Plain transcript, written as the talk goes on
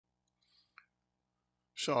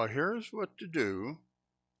So here's what to do.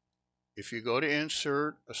 If you go to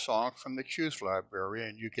insert a song from the cues library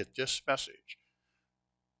and you get this message,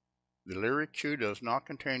 the lyric cue does not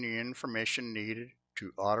contain the information needed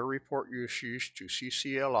to auto-report usage to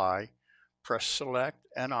CCLI, press select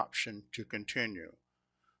and option to continue.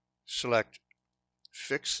 Select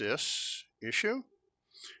fix this issue.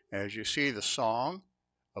 As you see, the song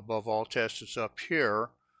above all tests is up here,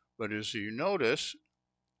 but as you notice,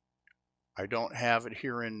 I don't have it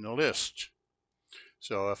here in the list.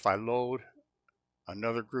 So if I load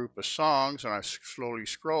another group of songs and I slowly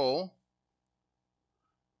scroll,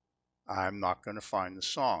 I'm not going to find the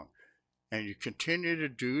song. And you continue to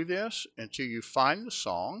do this until you find the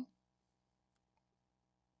song.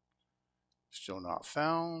 Still not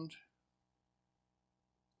found.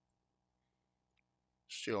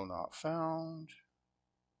 Still not found.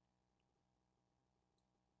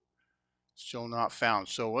 Still not found.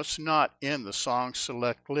 So it's not in the song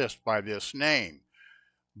select list by this name.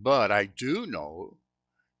 But I do know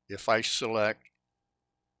if I select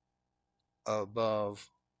above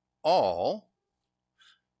all,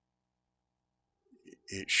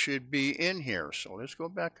 it should be in here. So let's go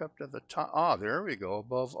back up to the top. Ah, there we go,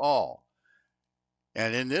 above all.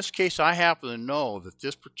 And in this case, I happen to know that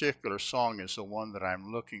this particular song is the one that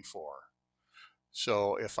I'm looking for.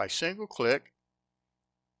 So if I single click,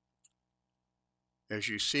 as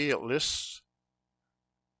you see, it lists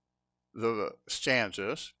the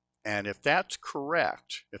stanzas. And if that's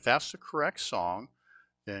correct, if that's the correct song,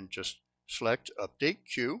 then just select Update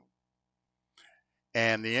Cue.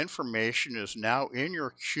 And the information is now in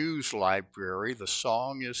your cues library. The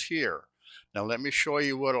song is here. Now let me show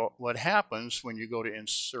you what happens when you go to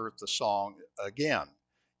insert the song again.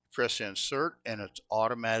 Press insert and it's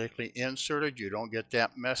automatically inserted. You don't get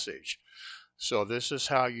that message. So this is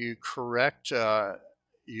how you correct that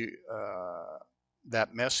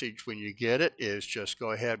message when you get it, is just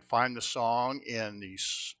go ahead, find the song in the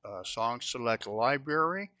song select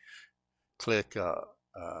library, click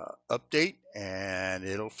update, and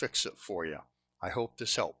it'll fix it for you. I hope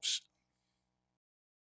this helps.